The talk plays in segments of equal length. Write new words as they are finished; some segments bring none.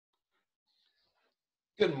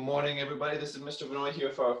Good morning, everybody. This is Mr. Benoit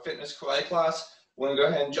here for our fitness karate class. We're going to go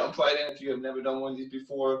ahead and jump right in. If you have never done one of these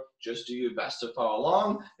before, just do your best to follow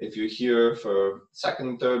along. If you're here for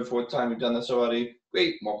second, third, fourth time you've done this already,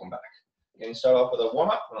 great, welcome back. We're going to start off with a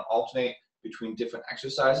warm-up. We're going to alternate between different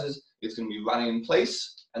exercises. It's going to be running in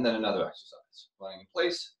place and then another exercise. Running in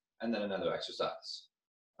place and then another exercise.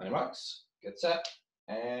 On your marks, get set,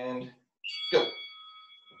 and go.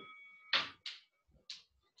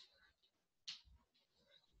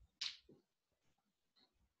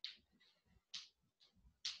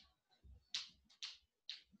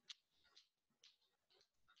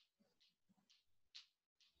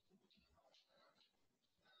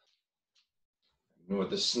 With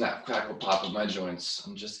the snap, crackle, pop of my joints.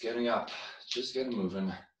 I'm just getting up, just getting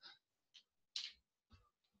moving.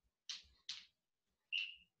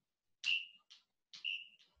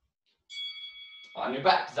 On your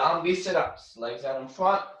back, zombie sit-ups. Legs out in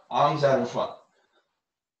front, arms out in front.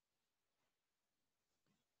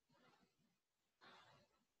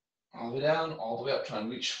 All the way down, all the way up. Try and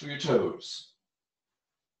reach for your toes.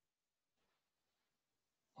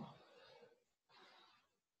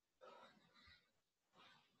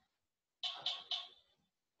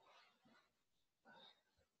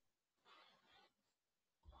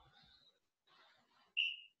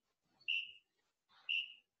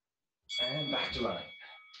 And back to running.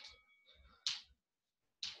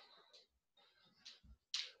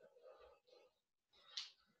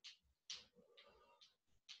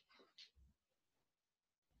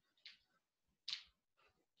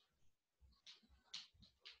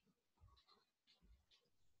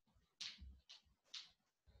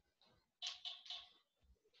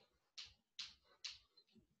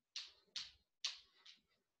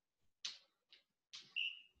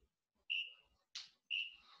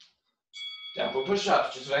 Down for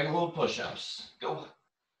push-ups, just regular push-ups. Go.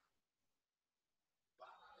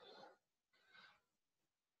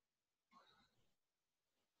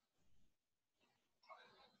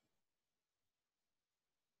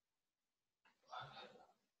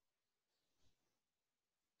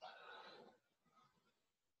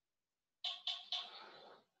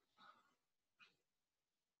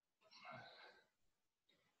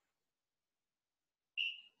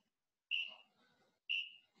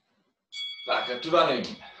 Back up to running.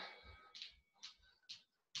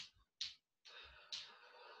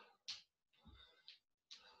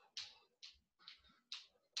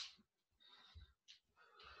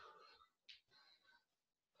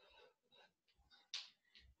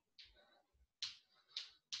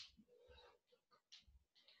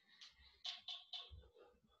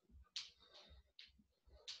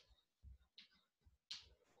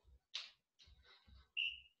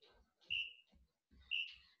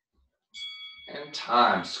 And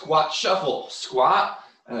time. Squat, shuffle. Squat,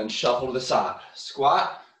 and then shuffle to the side.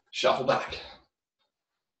 Squat, shuffle back.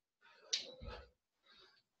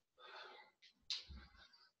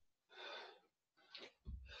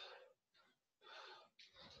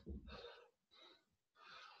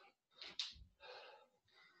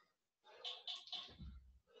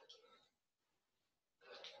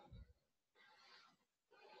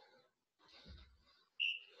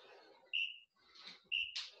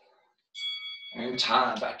 And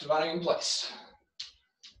time. Back to running in place.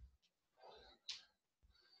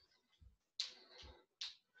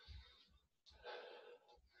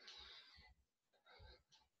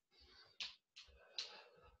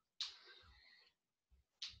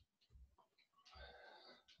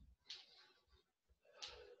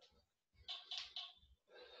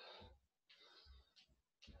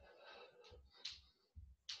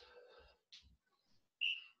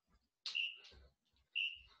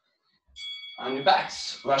 On your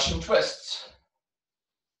backs, Russian twists.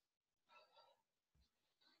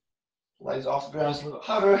 Legs off the ground is a little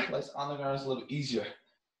harder, legs on the ground is a little easier.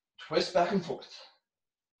 Twist back and forth.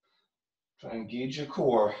 Try and engage your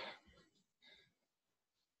core.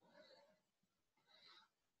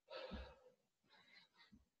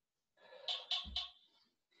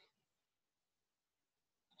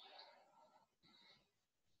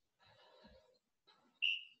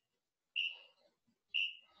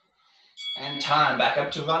 And time, back up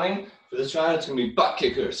to running. For this round, it's gonna be butt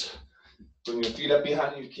kickers. Bring your feet up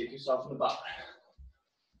behind you to kick yourself in the butt.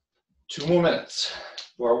 2 more minutes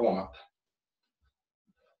for our warm-up.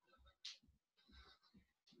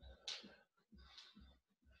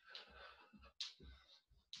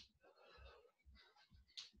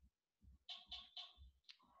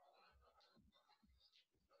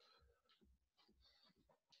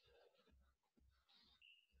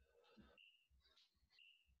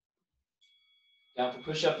 Down for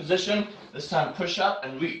push-up position. This time push up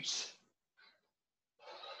and reach.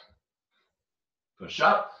 Push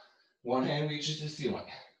up, one hand reaches the ceiling.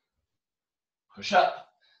 Push up,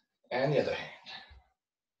 and the other hand.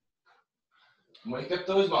 Wake up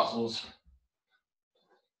those muscles.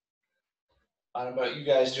 I don't know about you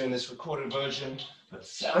guys doing this recorded version, but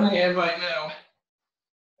 7 a.m. right now.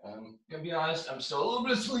 I'm gonna be honest, I'm still a little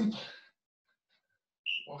bit asleep.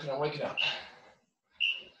 Working on waking up.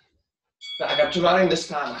 Back up to running this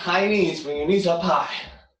time. High knees, bring your knees up high.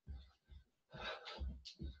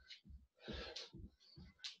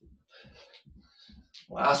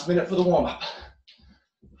 Last minute for the warm-up.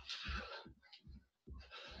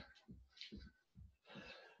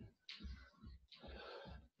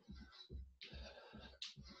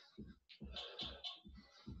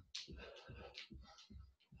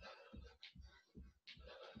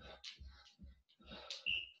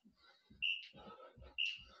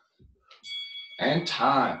 And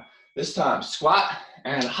time. This time, squat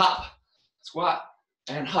and hop. Squat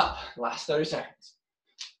and hop. Last 30 seconds.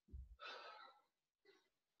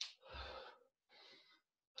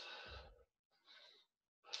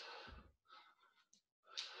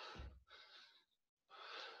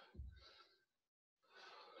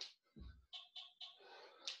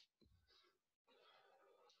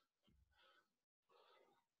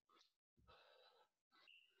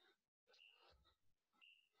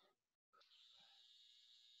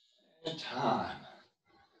 And time.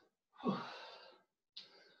 Whew.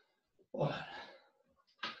 All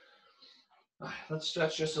right, let's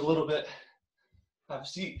stretch just a little bit. Have a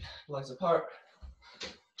seat, legs apart,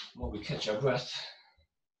 while we catch our breath.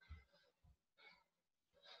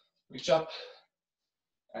 Reach up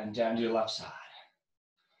and down to your left side.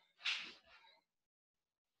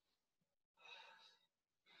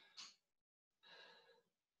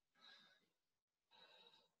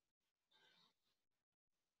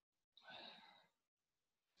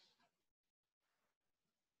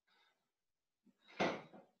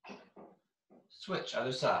 Switch,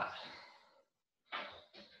 other side.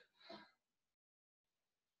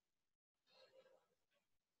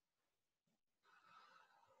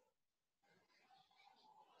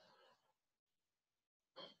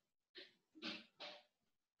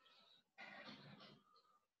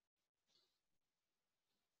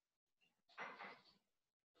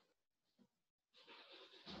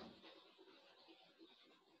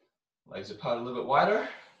 Legs apart a little bit wider.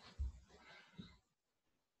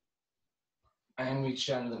 And reach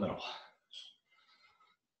down to the middle.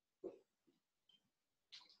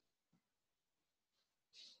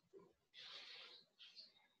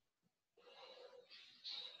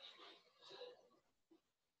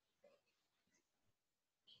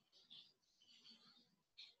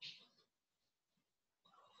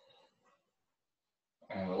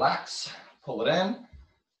 And relax, pull it in,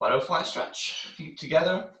 butterfly stretch, feet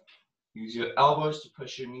together. Use your elbows to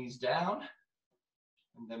push your knees down,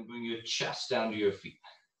 and then bring your chest down to your feet.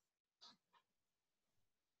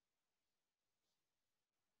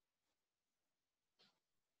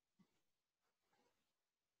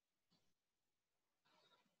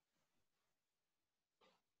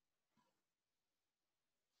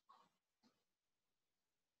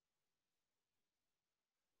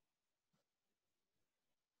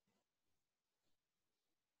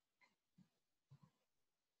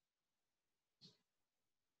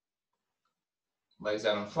 Legs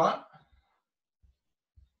out in front.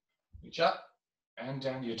 Reach up and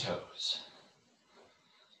down to your toes.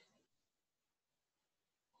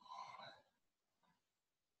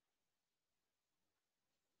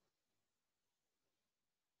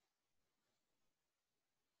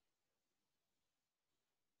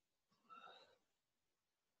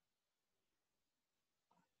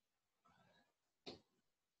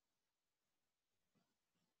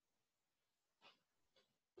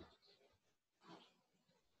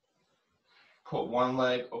 Put one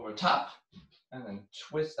leg over top and then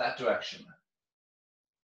twist that direction.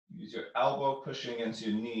 Use your elbow pushing into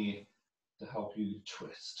your knee to help you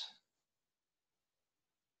twist.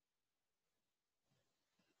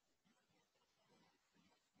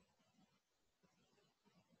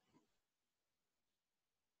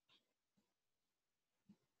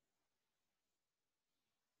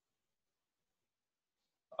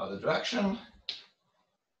 Other direction.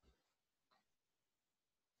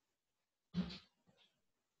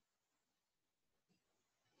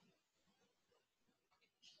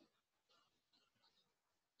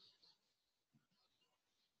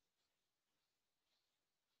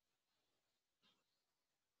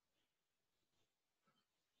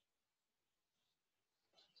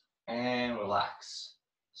 And relax.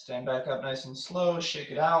 Stand back up nice and slow, shake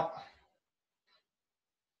it out.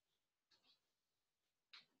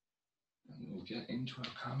 And we'll get into our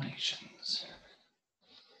combinations.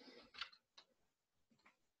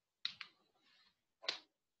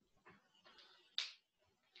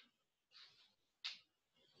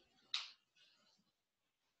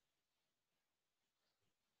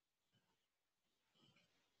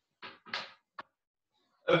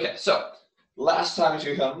 Okay, so last time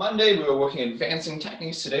we were on Monday, we were working advancing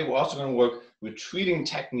techniques. Today, we're also going to work retreating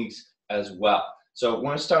techniques as well. So we're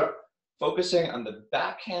going to start focusing on the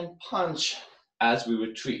backhand punch as we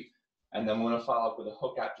retreat. And then we're going to follow up with a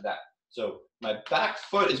hook after that. So my back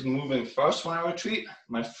foot is moving first when I retreat.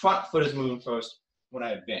 My front foot is moving first when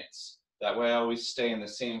I advance. That way I always stay in the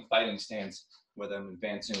same fighting stance whether I'm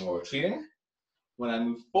advancing or retreating. When I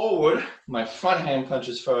move forward, my front hand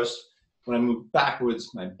punches first. When I move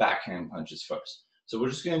backwards, my backhand punches first. So we're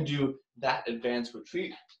just going to do that advance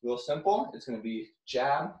retreat. Real simple. It's going to be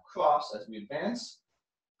jab, cross as we advance,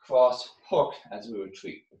 cross, hook as we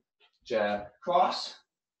retreat. Jab, cross,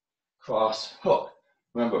 cross, hook.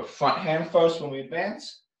 Remember, front hand first when we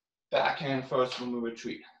advance, backhand first when we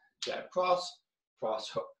retreat. Jab, cross, cross,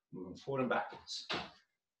 hook. Moving forward and backwards.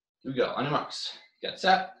 Here we go. On your marks. Get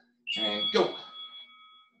set and go.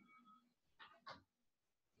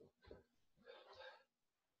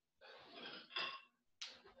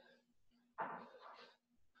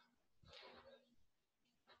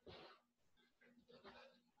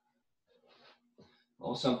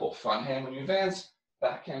 All simple. Front hand when you advance,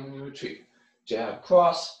 back hand when you retreat. Jab,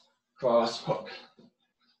 cross, cross, hook.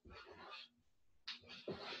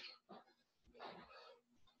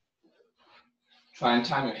 Try and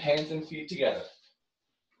time your hands and feet together.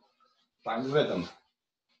 Find the rhythm.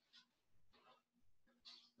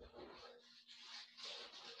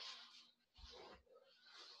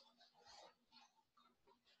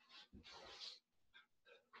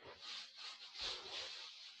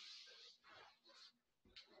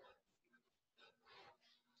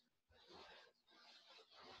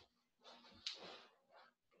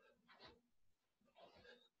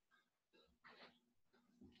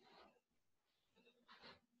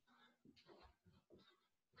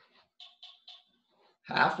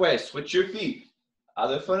 Halfway, switch your feet.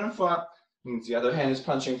 Other foot in front means the other hand is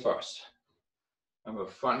punching first. Remember,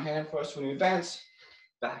 front hand first when you advance,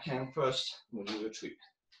 back hand first when you retreat.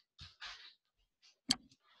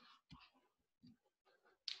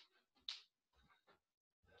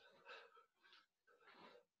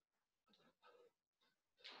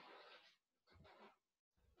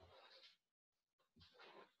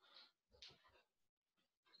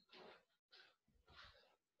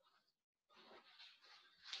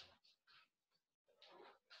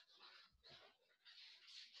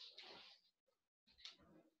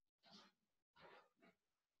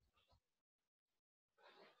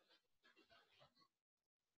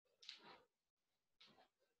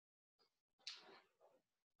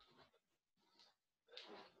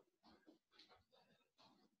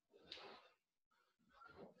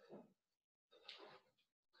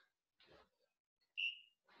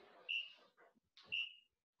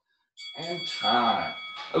 And time.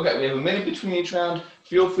 Okay, we have a minute between each round.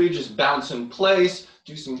 Feel free to just bounce in place,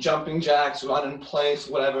 do some jumping jacks, run in place,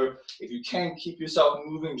 whatever. If you can, keep yourself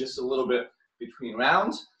moving just a little bit between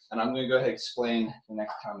rounds. And I'm going to go ahead and explain the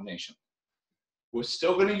next combination. We're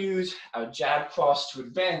still going to use our jab cross to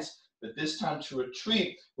advance, but this time to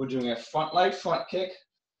retreat, we're doing a front leg front kick,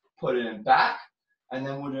 put it in back, and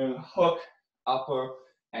then we're doing hook, upper,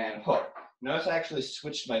 and hook. Notice I actually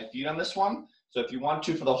switched my feet on this one. So if you want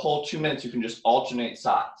to, for the whole 2 minutes, you can just alternate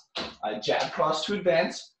sides. I jab cross to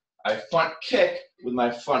advance, I front kick with my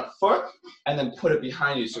front foot, and then put it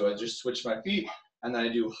behind you. So I just switch my feet, and then I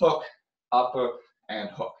do hook, upper, and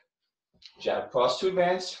hook. Jab cross to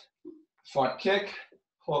advance, front kick,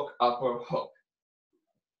 hook, upper, hook.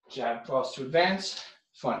 Jab cross to advance,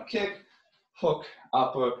 front kick, hook,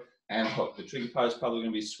 upper, and hook. The tricky part is probably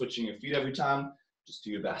going to be switching your feet every time. Just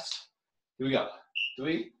do your best. Here we go.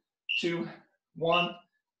 3, 2, 1,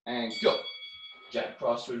 and go. Jab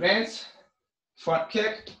cross to advance, front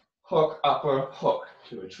kick, hook, upper, hook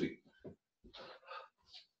to retreat.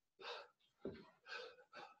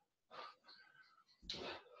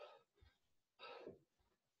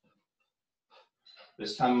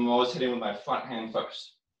 This time I'm always hitting with my front hand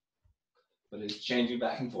first, but it's changing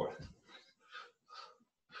back and forth.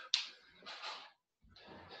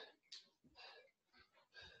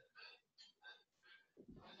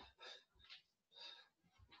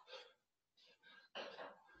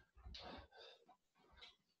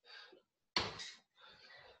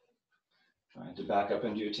 Trying to back up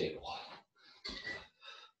into your table.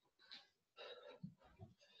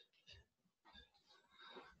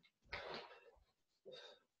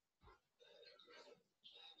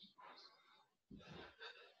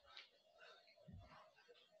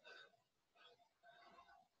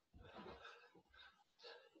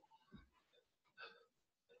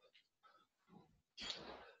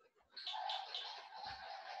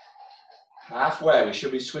 Halfway, we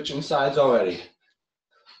should be switching sides already.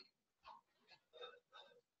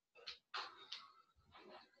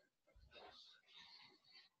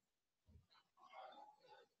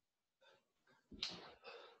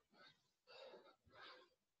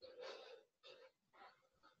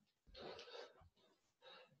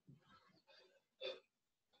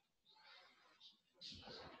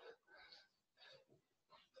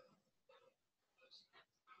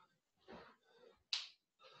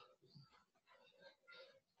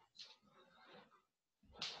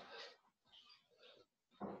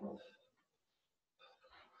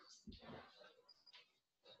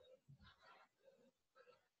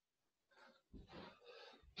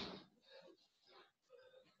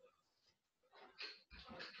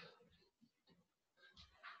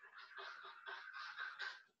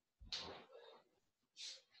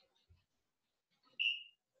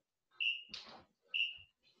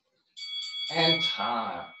 And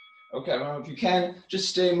time. Okay, remember, if you can, just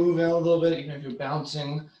stay moving a little bit, even if you're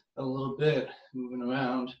bouncing a little bit, moving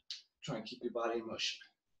around. Try and keep your body in motion.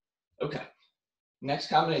 Okay, next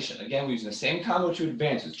combination. Again, we're using the same combo to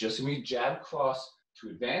advance. It's just gonna be jab, cross to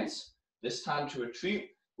advance. This time to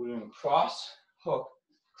retreat, we're doing cross, hook,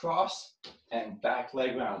 cross, and back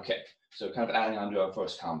leg round kick. So kind of adding on to our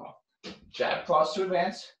first combo. Jab, cross to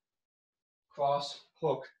advance, cross,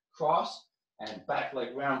 hook, cross, and back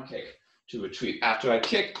leg round kick to retreat. After I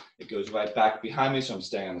kick, it goes right back behind me, so I'm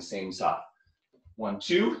staying on the same side. 1,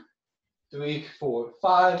 2, 3, 4,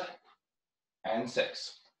 5, and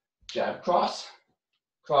 6. Jab, cross,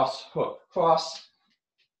 cross, hook, cross,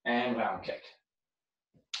 and round kick.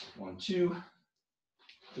 1, 2,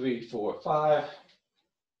 3, 4, 5,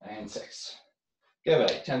 and 6. Get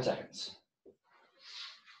ready, 10 seconds.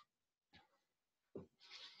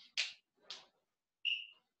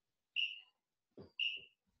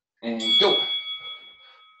 And go.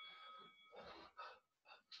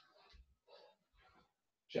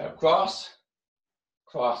 Jab, cross,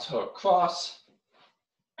 cross, hook, cross,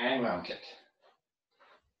 and round kick.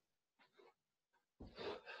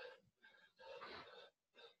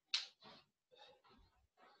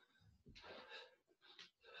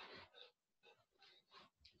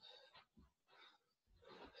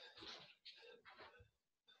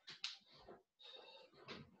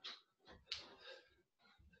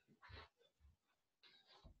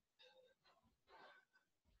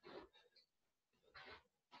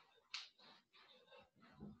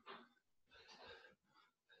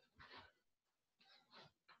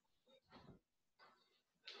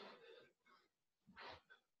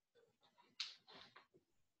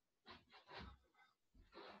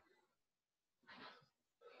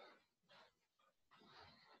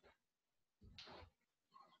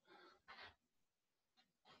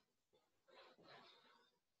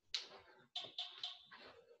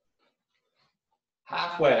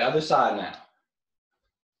 Halfway, other side now.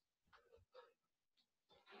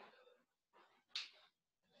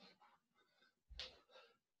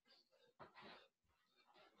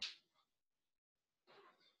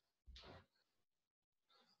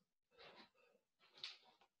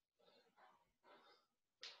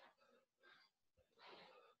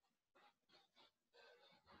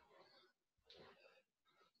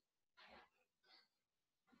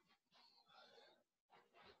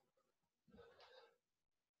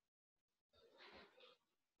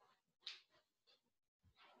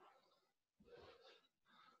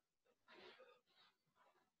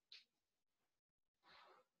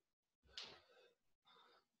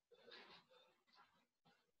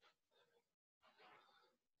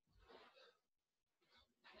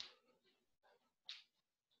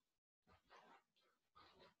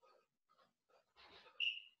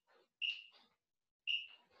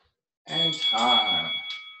 And time.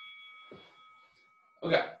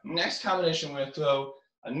 Okay, next combination, we're gonna throw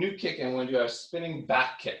a new kick and we're gonna do our spinning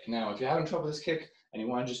back kick. Now, if you're having trouble with this kick and you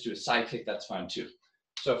wanna just do a side kick, that's fine too.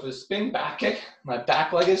 So for the spin back kick, my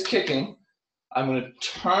back leg is kicking. I'm gonna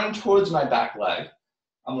turn towards my back leg.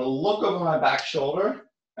 I'm gonna look over my back shoulder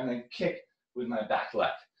and then kick with my back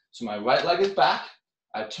leg. So my right leg is back,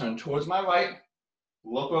 I turn towards my right,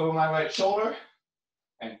 look over my right shoulder,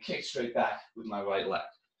 and kick straight back with my right leg.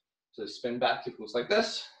 So the spin back kick looks like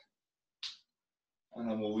this, and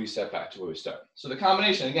then we'll reset back to where we started. So the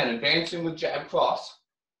combination, again, advancing with jab cross,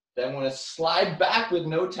 then we're gonna slide back with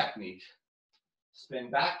no technique, spin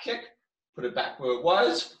back kick, put it back where it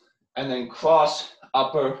was, and then cross,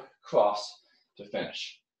 upper, cross to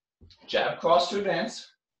finish. Jab cross to advance,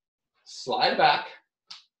 slide back,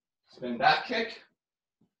 spin back kick,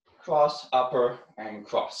 cross, upper, and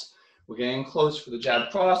cross. We're getting close for the jab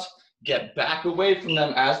cross. Get back away from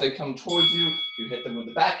them as they come towards you. You hit them with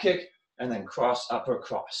the back kick, and then cross, upper,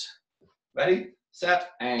 cross. Ready,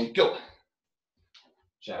 set, and go.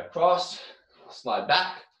 Jab cross, slide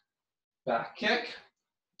back, back kick,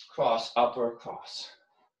 cross, upper, cross.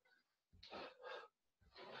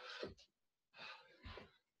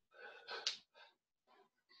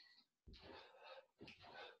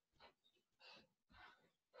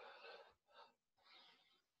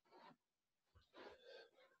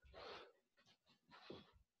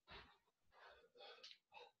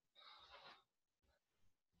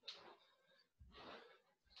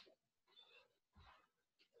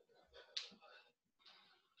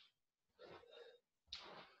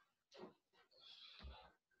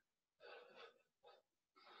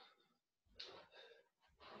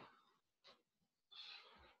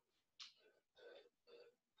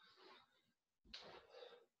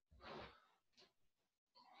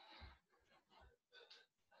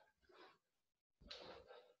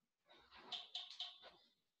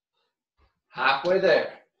 Halfway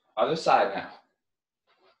there. Other side now.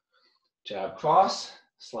 Jab cross,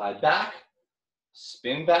 slide back,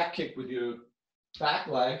 spin back kick with your back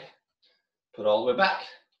leg, put all the way back,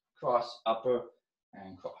 cross, upper,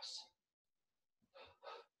 and cross.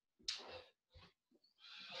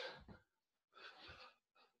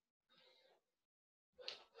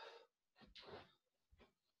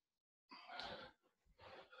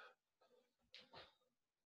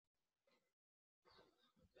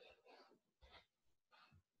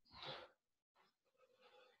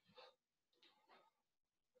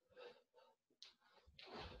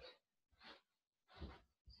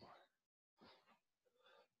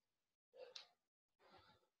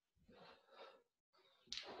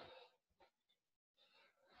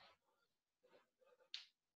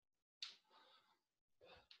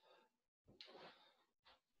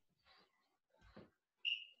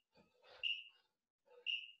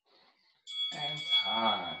 And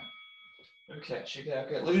time. Okay, shake it out,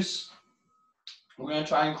 get loose. We're going to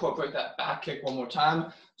try and incorporate that back kick one more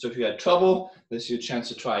time. So if you had trouble, this is your chance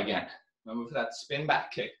to try again. Remember for that spin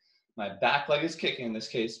back kick, my back leg is kicking. In this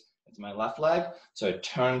case, it's my left leg. So I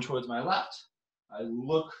turn towards my left. I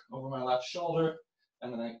look over my left shoulder,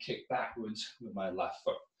 and then I kick backwards with my left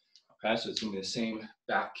foot. Okay, so it's going to be the same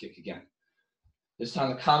back kick again. This time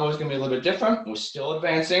the combo is going to be a little bit different. We're still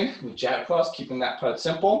advancing with jab cross, keeping that part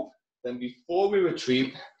simple. Then before we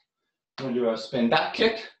retreat, we're going to do our spin back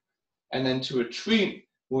kick. And then to retreat,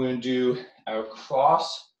 we're going to do our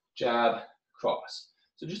cross, jab, cross.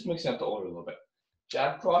 So just mixing up the order a little bit.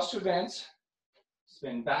 Jab, cross to advance,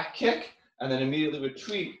 spin back kick, and then immediately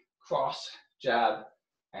retreat, cross, jab,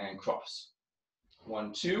 and cross.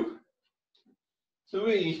 1, 2,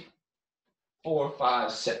 3, 4,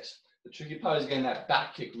 5, 6. The tricky part is getting that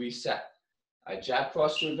back kick reset. I jab,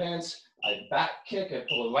 cross to advance, I back kick, I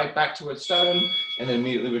pull it right back to where it started, and then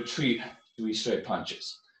immediately retreat, 3 straight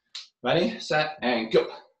punches. Ready, set, and go.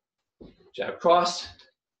 Jab, cross,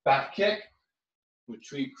 back kick,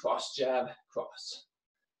 retreat, cross, jab, cross.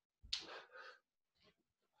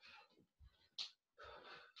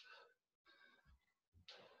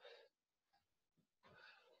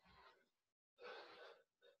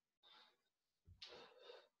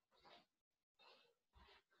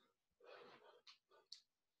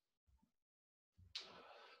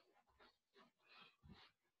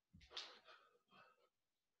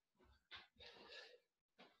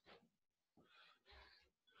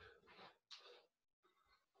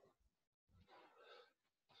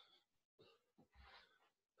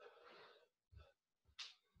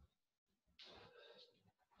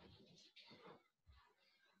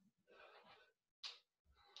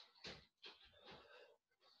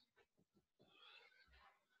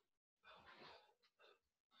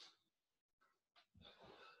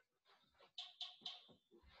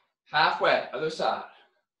 Halfway, other side.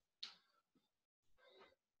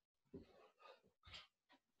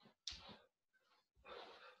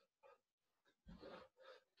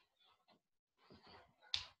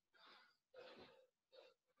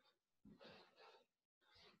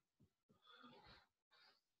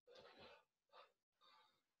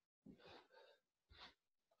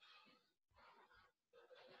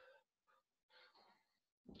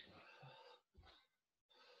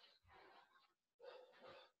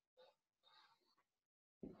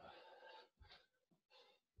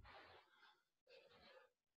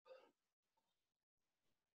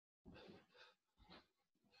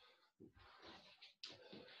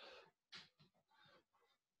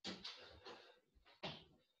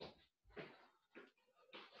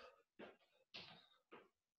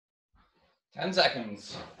 Ten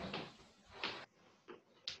seconds.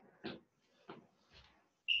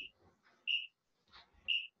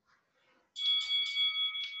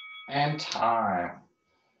 And time.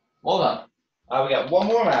 Well done. We got one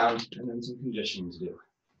more round and then some conditioning to do.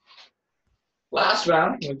 Last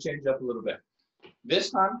round, I'm going to change it up a little bit.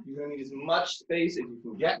 This time, you're going to need as much space as you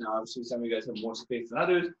can get. Now, obviously, some of you guys have more space than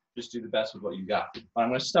others. Just do the best with what you got. I'm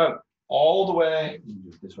going to start all the way, do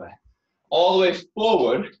it this way, all the way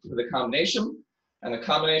forward for the combination. And the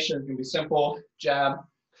combination is going to be simple. Jab,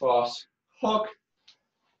 cross, hook,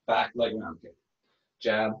 back leg round kick.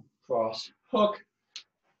 Jab, cross, hook,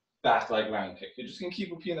 back leg round kick. You're just going to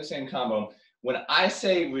keep repeating the same combo. When I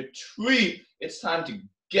say retreat, it's time to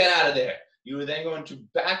get out of there. You are then going to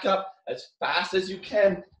back up as fast as you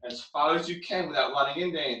can, as far as you can without running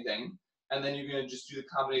into anything. And then you're going to just do the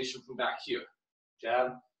combination from back here.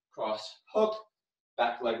 Jab, cross, hook,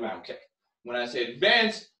 back leg round kick. When I say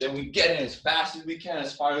advance, then we get in as fast as we can,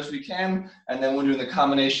 as far as we can, and then we're doing the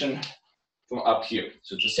combination from up here.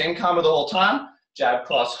 So it's the same combo the whole time. Jab,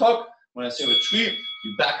 cross, hook, When I say retreat,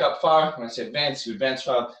 you back up far. When I say advance, you advance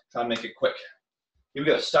far. Try to make it quick. Here we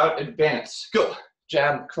go. Start, advance. Go.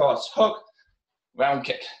 Jab, cross, hook, round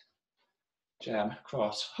kick. Jab,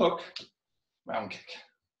 cross, hook, round kick.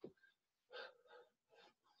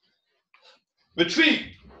 Retreat.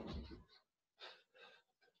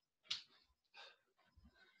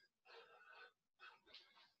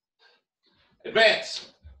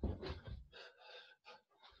 Advance.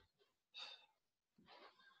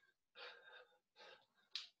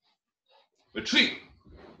 Retreat.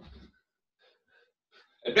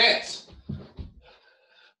 Advance.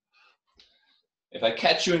 If I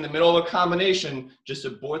catch you in the middle of a combination, just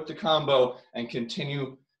abort the combo and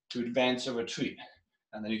continue to advance or retreat.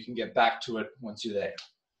 And then you can get back to it once you're there.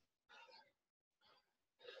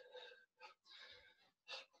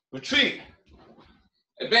 Retreat.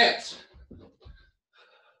 Advance.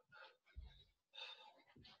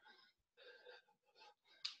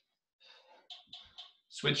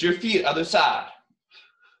 Switch your feet, other side.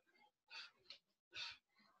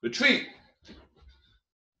 Retreat.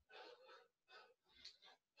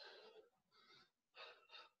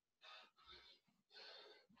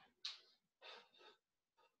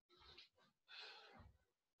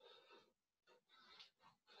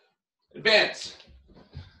 Advance.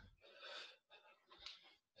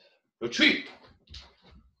 Retreat.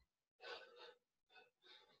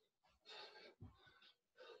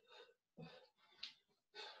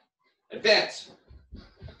 Advance.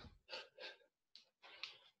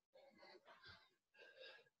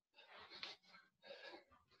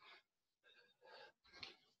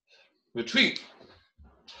 Retreat.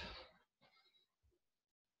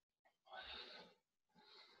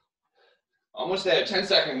 Almost there, 10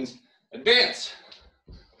 seconds. Advance.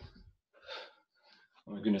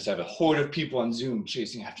 Oh my goodness, I have a horde of people on Zoom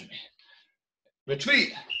chasing after me.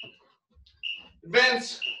 Retreat.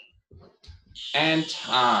 Advance. And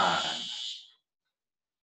time.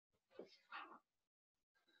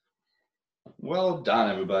 Well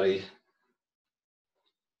done, everybody.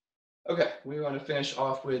 Okay, we want to finish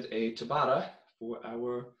off with a Tabata for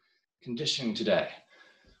our conditioning today.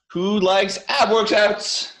 Who likes ab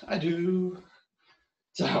workouts? I do.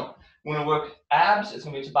 So, we're going to work abs. It's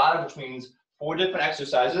going to be Tabata, which means 4 different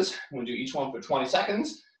exercises. We're going to do each one for 20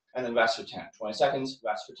 seconds, and then rest for 10. 20 seconds,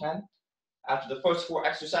 rest for 10. After the first 4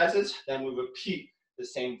 exercises, then we repeat the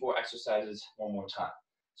same 4 exercises one more time.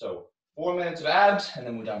 So 4 minutes of abs, and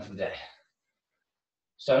then we're done for the day.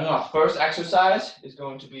 Starting off, first exercise is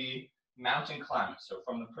going to be mountain climber. So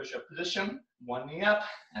from the push-up position, one knee up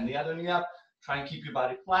and the other knee up. Try and keep your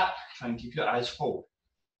body flat. Try and keep your eyes forward.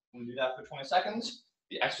 We'll do that for 20 seconds.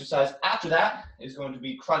 The exercise after that is going to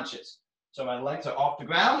be crunches. So my legs are off the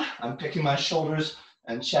ground. I'm picking my shoulders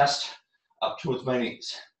and chest up towards my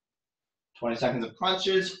knees. 20 seconds of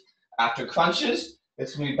crunches. After crunches,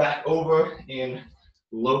 it's going to be back over in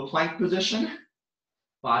low plank position.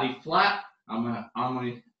 Body flat on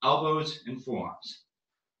my elbows and forearms.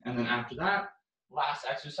 And then after that, last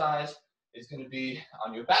exercise is going to be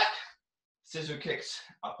on your back. Scissor kicks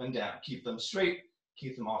up and down. Keep them straight.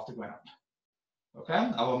 Keep them off the ground.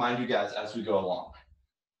 Okay? I'll remind you guys as we go along.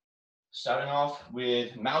 Starting off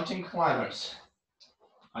with mountain climbers.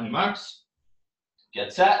 On your marks,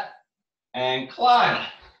 get set, and climb.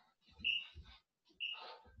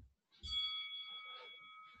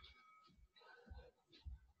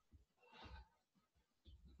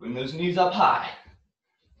 Bring those knees up high.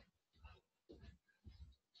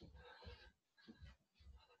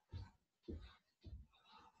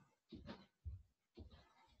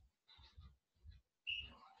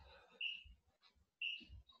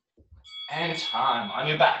 And time. On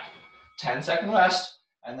your back. 10-second rest,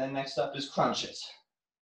 and then next up is crunches.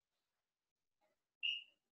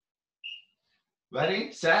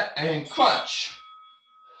 Ready, set, and crunch.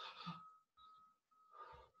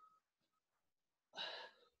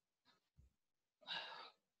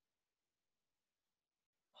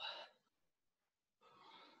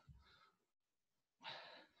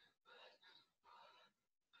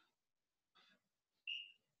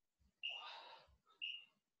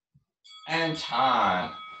 And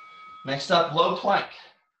time. Next up, low plank.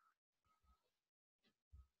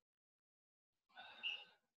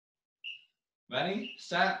 Ready,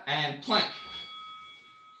 set, and plank.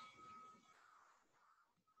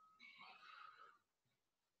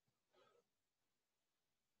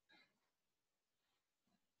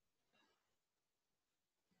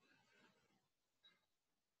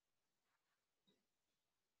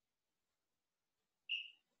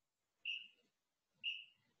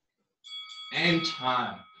 And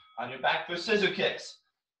time. On your back for scissor kicks.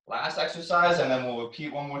 Last exercise, and then we'll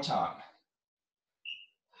repeat one more time.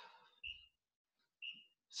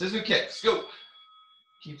 Scissor kicks, go.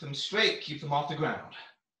 Keep them straight, keep them off the ground.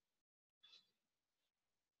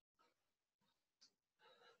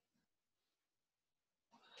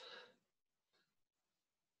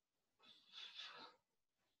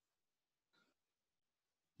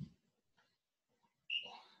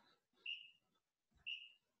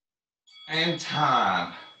 And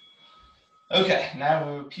time. Okay,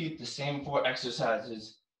 now we repeat the same 4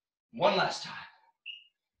 exercises one last time.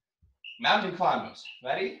 Mountain climbers.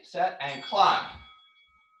 Ready, set, and climb.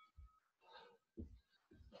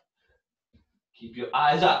 Keep your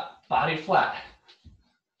eyes up, body flat.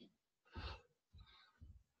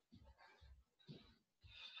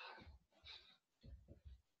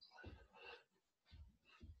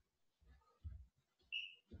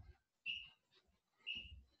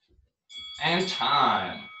 And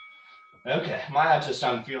time. Okay, my eyes just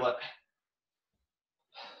don't feel it.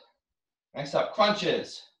 Next up,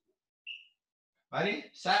 crunches. Ready,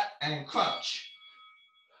 set, and crunch.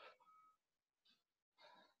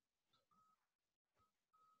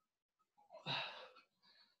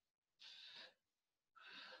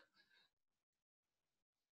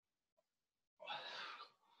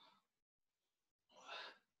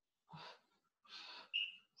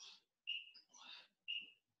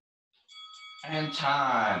 And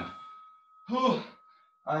time. Whew. All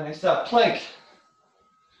right, next up, plank.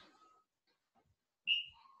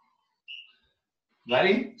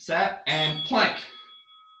 Ready, set, and plank.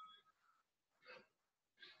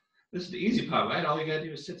 This is the easy part, right? All you gotta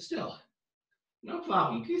do is sit still. No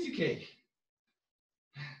problem, piece of cake.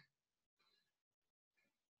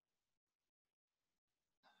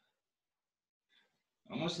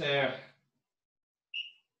 Almost there.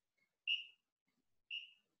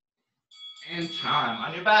 And time.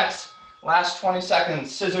 On your backs. Last 20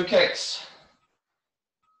 seconds, scissor kicks.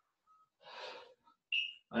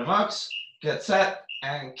 On your marks, get set,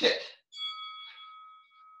 and kick.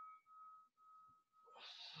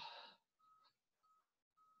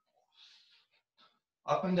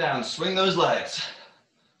 Up and down, swing those legs.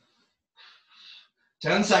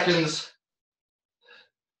 10 seconds.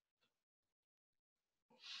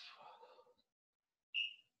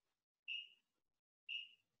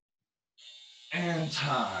 And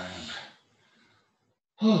time.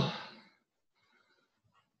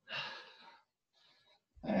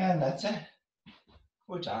 And that's it.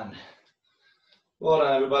 We're done. Well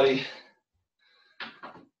done, everybody.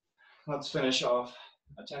 Let's finish off.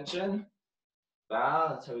 Attention. Bow.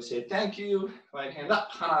 That's how we say thank you. Right hand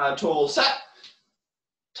up. Hana total set.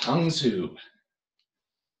 Tangsu.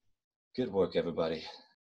 Good work, everybody.